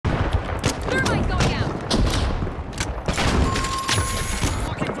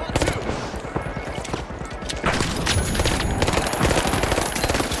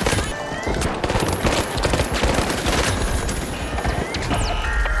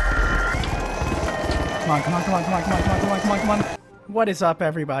Come on, come on, come on, come on, come on, come on, come on, come on, come on. What is up,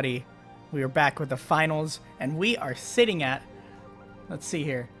 everybody? We are back with the finals, and we are sitting at, let's see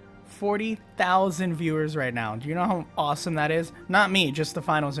here, 40,000 viewers right now. Do you know how awesome that is? Not me, just the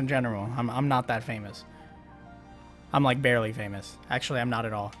finals in general. I'm not that famous. I'm like barely famous. Actually, I'm not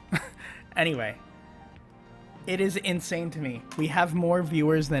at all. Anyway, it is insane to me. We have more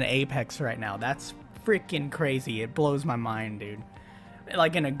viewers than Apex right now. That's freaking crazy. It blows my mind, dude.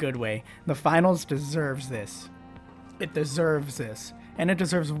 Like in a good way. The finals deserves this. It deserves this. And it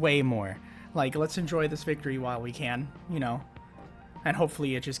deserves way more. Like, let's enjoy this victory while we can, you know. And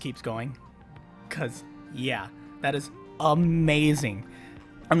hopefully it just keeps going. Because, yeah, that is amazing.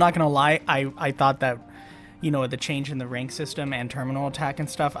 I'm not going to lie. I thought that, you know, the change in the rank system and terminal attack and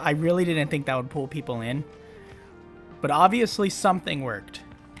stuff, I really didn't think that would pull people in. But obviously something worked.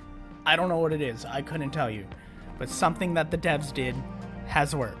 I don't know what it is. I couldn't tell you. But something that the devs did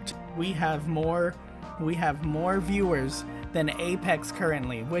has worked. We have more viewers than Apex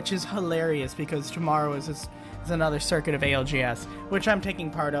currently, which is hilarious because tomorrow is another circuit of ALGS, which I'm taking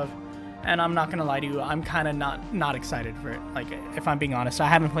part of, and I'm not gonna lie to you, I'm kind of not excited for it. Like, if I'm being honest, I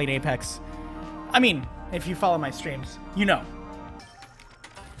haven't played Apex. I mean, if you follow my streams, you know.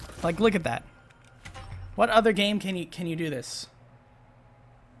 Like, look at that. What other game can you do this?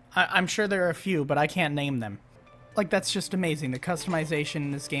 I'm sure there are a few, but I can't name them. Like, that's just amazing. The customization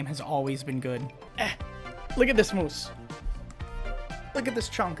in this game has always been good. Look at this moose. Look at this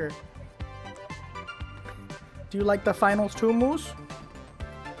chunker. Do you like the finals too, moose?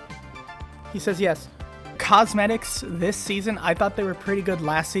 He says yes. Cosmetics this season, I thought they were pretty good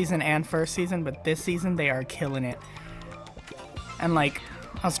last season and first season, but this season they are killing it. And like,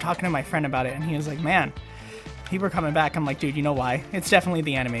 I was talking to my friend about it, and he was like, man, people are coming back. I'm like, dude, you know why? It's definitely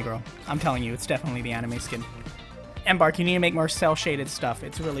the anime, bro. I'm telling you, it's definitely the anime skin. Embark, you need to make more cel-shaded stuff.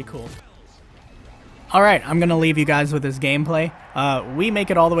 It's really cool. Alright, I'm going to leave you guys with this gameplay. We make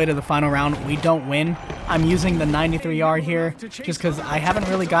it all the way to the final round. We don't win. I'm using the 93R here just because I haven't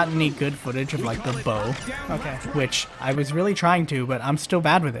really gotten any good footage of like the bow. Okay. Which I was really trying to, but I'm still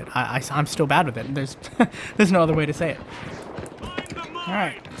bad with it. I'm still bad with it. There's no other way to say it.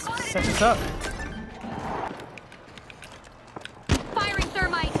 Alright, let's set this up. Firing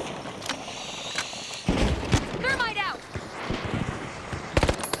thermite! Thermite out!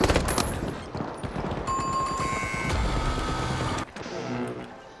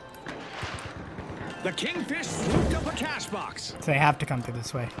 The Kingfish swooped up a cash box. So they have to come through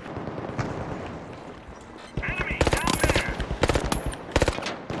this way. Enemy down there.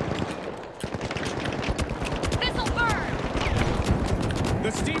 This'll burn!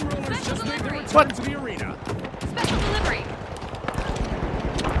 The steamrollers just made their return What? to the arena. Special delivery!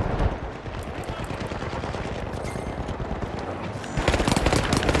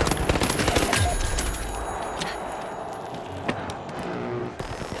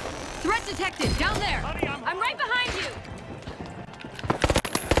 Threat detected! Down there! Honey, I'm right behind you!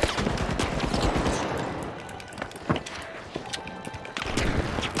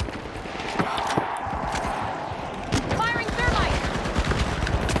 Firing thermite!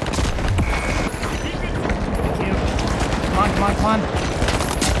 Thank you. Come on, come on, come on.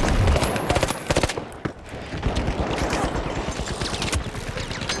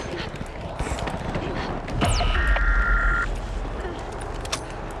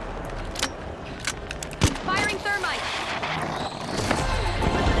 Firing thermite!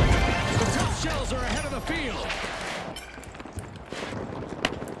 The tough shells are ahead of the field.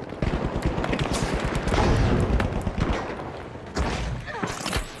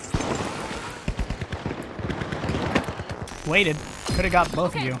 Waited. Could have got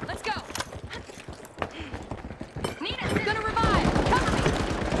both of you. Let's go! Nina's gonna revive! Cover me!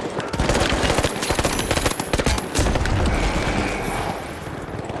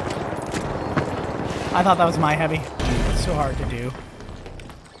 I thought that was my heavy. It's so hard to do.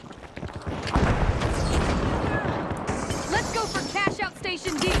 Let's go for cash out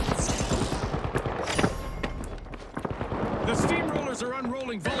station D! The steamrollers are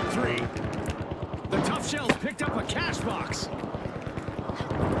unrolling Vault 3. The tough shells picked up a cash box.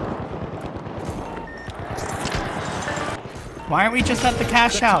 Why aren't we just at the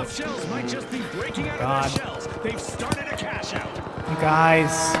cash The out? tough shells might just be breaking out God. of their shells. They've started a cash out. You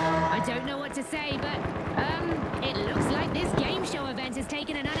guys. I don't know what to say, but, it looks like this game show event has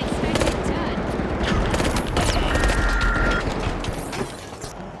taken an unexpected turn.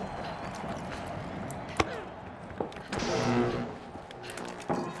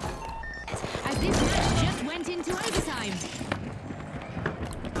 As this match just went into overtime.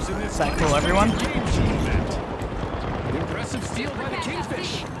 Is that cool, everyone? Game show event. Impressive steal by the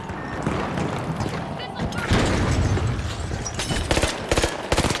Kingfish. This'll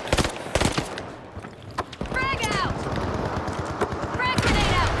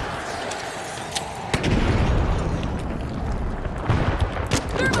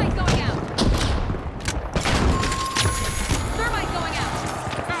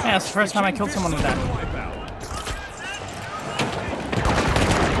Yeah, it's the first time I killed someone with that.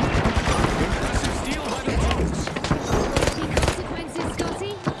 Impressive steal by the Bugs. Consequences,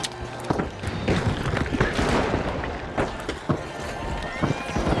 Scotty?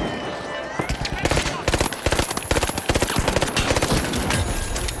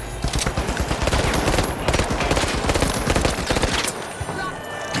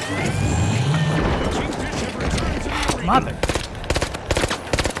 Kingfish have returned to the arena. Mother.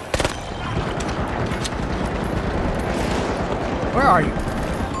 Where are you?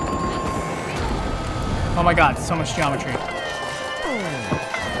 Oh my god, so much geometry.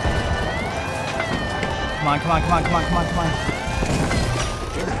 Come on, come on, come on, come on, come on, come on.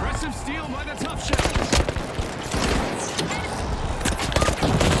 Impressive steal by the Tough Shells.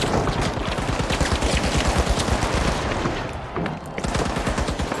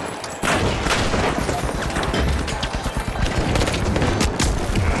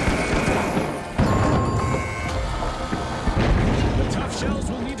 The Tough Shells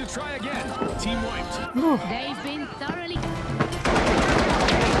will need to try again. Team wiped. They've been thoroughly...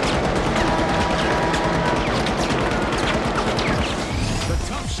 The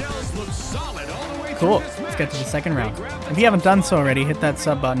Tough Shells look solid all the way Cool. through this Let's get to the match. second round. They grabbed the If you haven't done so already, hit that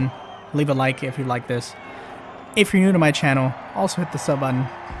sub button. Leave a like if you like this. If you're new to my channel, also hit the sub button.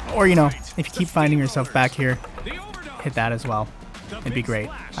 Or, you know, if you keep finding yourself back here, The overdose. hit that as well. The It'd be big great.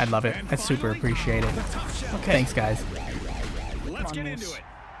 splash. I'd love it. And I'd super finally, appreciate it. the Tough Shells. Okay. Thanks, guys. Let's get on, into Moose. it.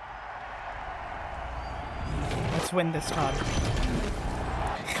 Let's win this, Todd.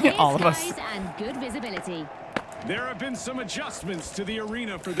 Clear All of us. skies and good visibility. There have been some adjustments to the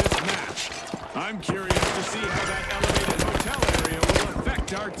arena for this match. I'm curious to see how that elevated hotel area will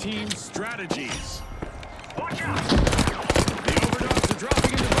affect our team's strategies. Watch out! The overdogs are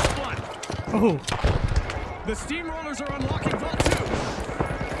dropping into Vault 1. Oh, The steamrollers are unlocking Vault 2.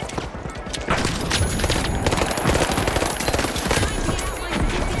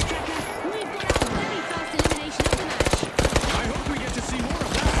 We've got a very fast elimination of the match. I hope we get to see more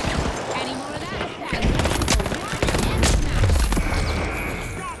of that. Any more of that? And one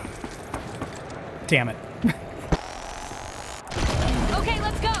match. damn it. Okay,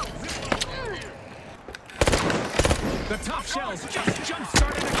 let's go. The Tough Shells just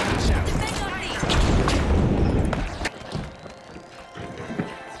jump-started a cash out. Defend on me.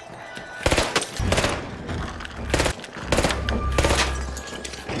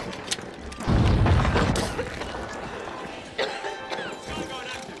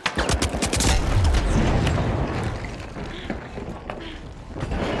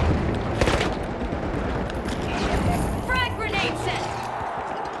 Frag grenade set.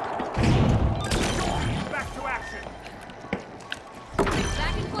 Back to action.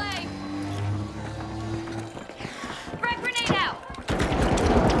 Back in play. Frag grenade out.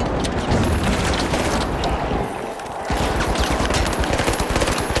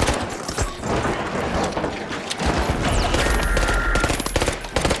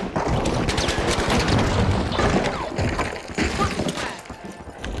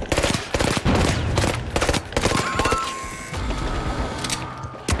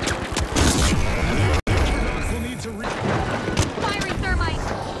 Overdogs will need to Firing thermite.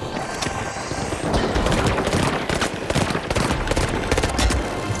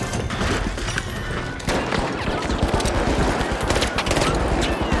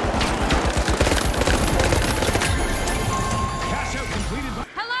 cash out completed by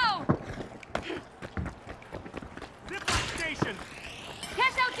Hello. Zipline Station.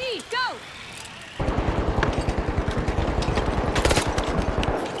 Cash out D. Go.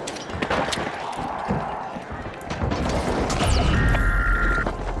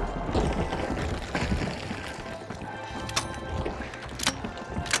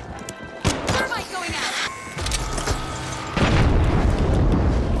 Thermite going out.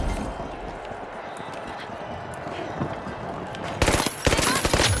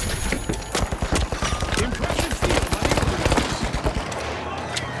 Impressive steal by the overdogs.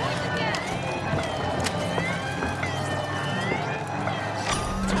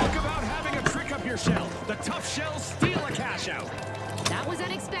 Talk about having a trick up your shell. The Tough Shells steal a cash out. That was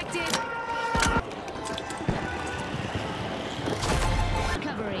unexpected.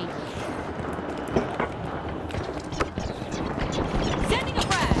 Recovery. Sending a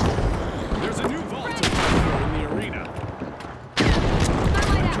frag. There's a new vault to conquer in the arena.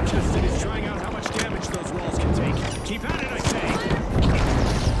 Thermite out. Justin is trying out how much damage those walls can take. Keep at it, I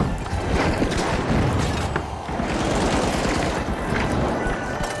say.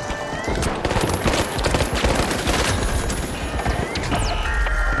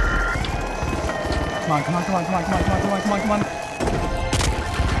 Come on, come on, come on, come on, come on, come on, come on, come on, come on.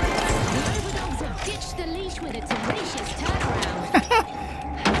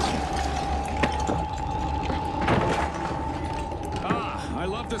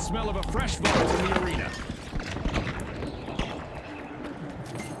 love the smell of a fresh vault in the arena.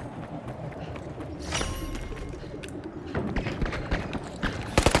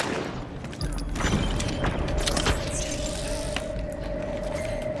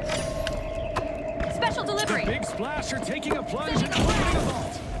 Special delivery. Big Splash are taking a plunge and opening a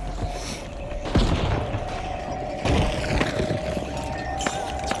vault.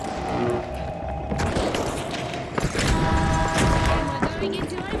 We're going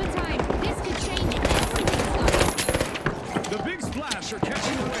into overtime. This could change everything, Scott. The Big Splash are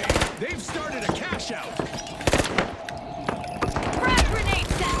catching the wave. They've started a cash out. Frag grenade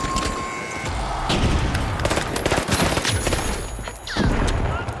set.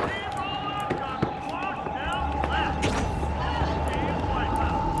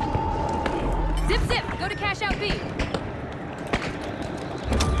 Zip zip. Go to cash out B.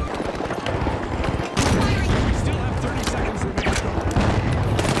 Firing. We still have 30 seconds remaining.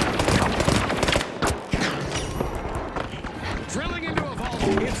 Drilling into a vault.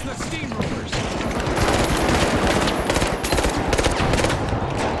 It's the steamrollers.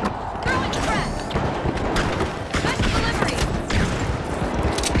 Throwing frag. Special delivery.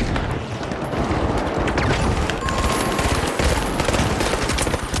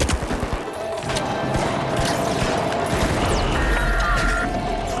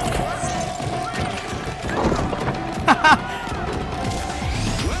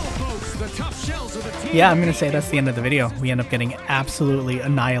 Well, folks, the tough shells of the team. Yeah, I'm gonna say that's the end of the video. We end up getting absolutely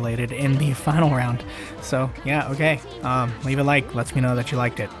annihilated in the final round. So yeah, okay. Leave a like. Lets me know that you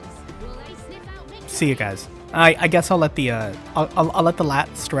liked it. Will they sniff out Nick? See you guys. I guess I'll let the I'll let the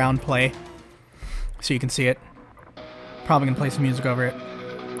last round play, so you can see it. Probably gonna play some music over it.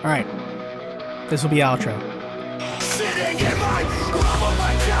 All right, this will be outro. Sitting in my room of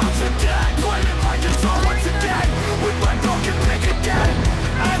my couch again, blaming my control once again, with my broken pick again.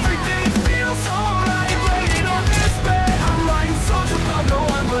 Everything feels alright, laying on this bed. I'm writing songs about no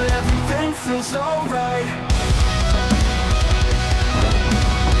one, but everything feels alright.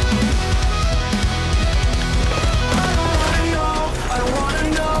 I don't wanna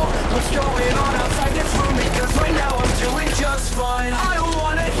know what's going on outside this room, because right now I'm doing just fine. I don't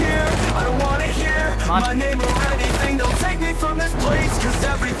wanna hear my name or anything. Don't take me from this place, cause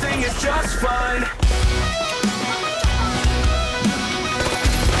everything is just fine.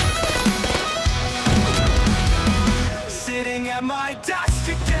 Sitting at my desk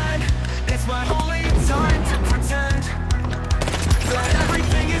again, it's my only time to pretend that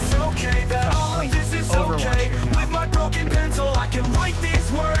everything is okay, that all of this is okay. With my broken pencil I can write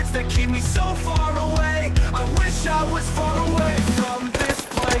these words that keep me so far away. I wish I was far away from this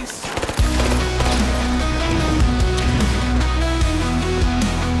place.